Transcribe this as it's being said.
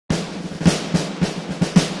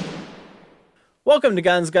Welcome to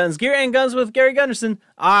Guns, Gear, and Guns with Gary Gunderson.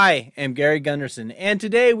 I am Gary Gunderson, and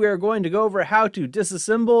today we are going to go over how to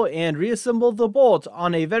disassemble and reassemble the bolt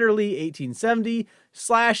on a Vetterli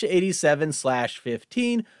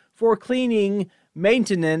 1870/87/15 for cleaning,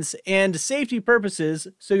 maintenance, and safety purposes,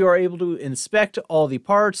 so you are able to inspect all the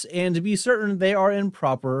parts and be certain they are in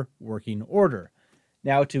proper working order.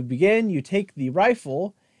 Now, to begin, you take the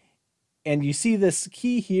rifle, and you see this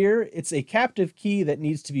key here. It's a captive key that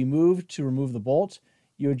needs to be moved to remove the bolt.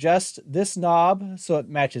 You adjust this knob so it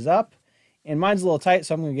matches up. And mine's a little tight,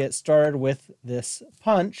 so I'm going to get started with this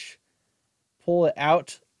punch. Pull it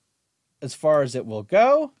out as far as it will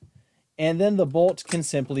go. And then the bolt can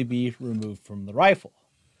simply be removed from the rifle.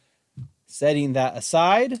 Setting that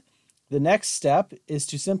aside, the next step is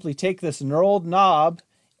to simply take this knurled knob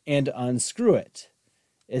and unscrew it.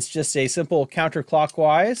 It's just a simple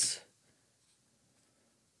counterclockwise.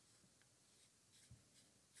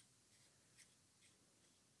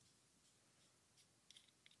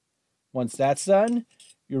 Once that's done,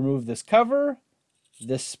 you remove this cover,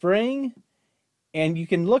 this spring, and you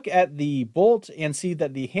can look at the bolt and see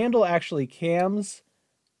that the handle actually cams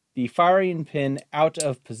the firing pin out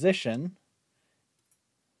of position.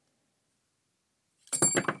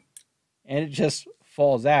 And it just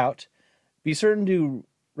falls out. Be certain to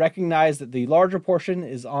recognize that the larger portion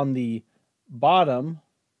is on the bottom.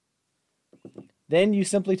 Then you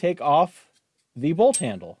simply take off the bolt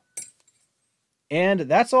handle. And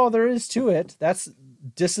that's all there is to it. That's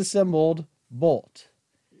disassembled bolt.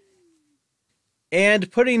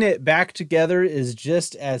 And putting it back together is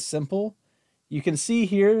just as simple. You can see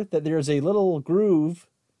here that there's a little groove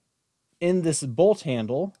in this bolt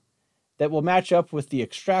handle that will match up with the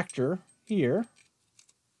extractor here.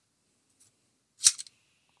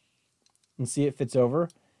 And see it fits over.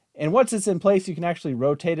 And once it's in place, you can actually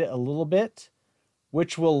rotate it a little bit,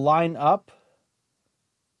 which will line up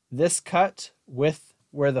this cut with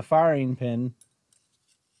where the firing pin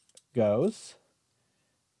goes.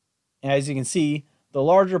 And as you can see, the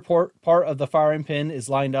larger part of the firing pin is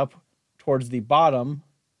lined up towards the bottom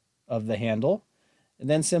of the handle. And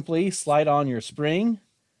then simply slide on your spring,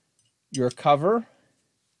 your cover,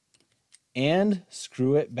 and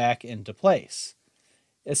screw it back into place.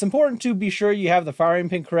 It's important to be sure you have the firing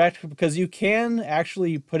pin correct, because you can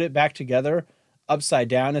actually put it back together upside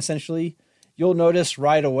down, essentially. You'll notice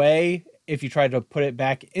right away if you try to put it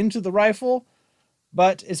back into the rifle,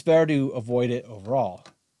 but it's better to avoid it overall.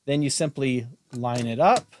 Then you simply line it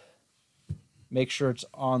up, make sure it's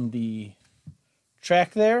on the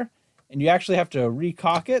track there, and you actually have to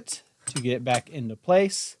recock it to get it back into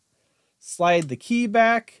place. Slide the key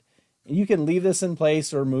back, and you can leave this in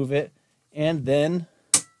place or move it, and then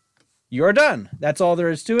you're done. That's all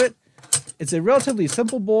there is to it. It's a relatively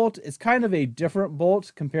simple bolt. It's kind of a different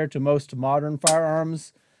bolt compared to most modern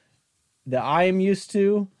firearms that I am used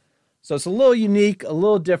to. So it's a little unique, a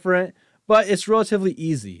little different, but it's relatively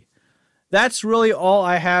easy. That's really all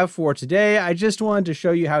I have for today. I just wanted to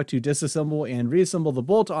show you how to disassemble and reassemble the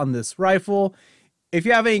bolt on this rifle. If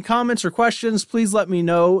you have any comments or questions, please let me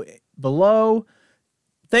know below.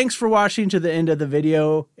 Thanks for watching to the end of the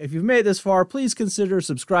video. If you've made it this far, please consider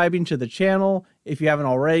subscribing to the channel if you haven't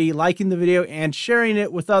already, liking the video, and sharing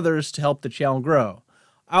it with others to help the channel grow.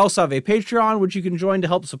 I also have a Patreon, which you can join to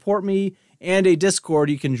help support me, and a Discord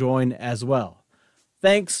you can join as well.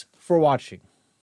 Thanks for watching.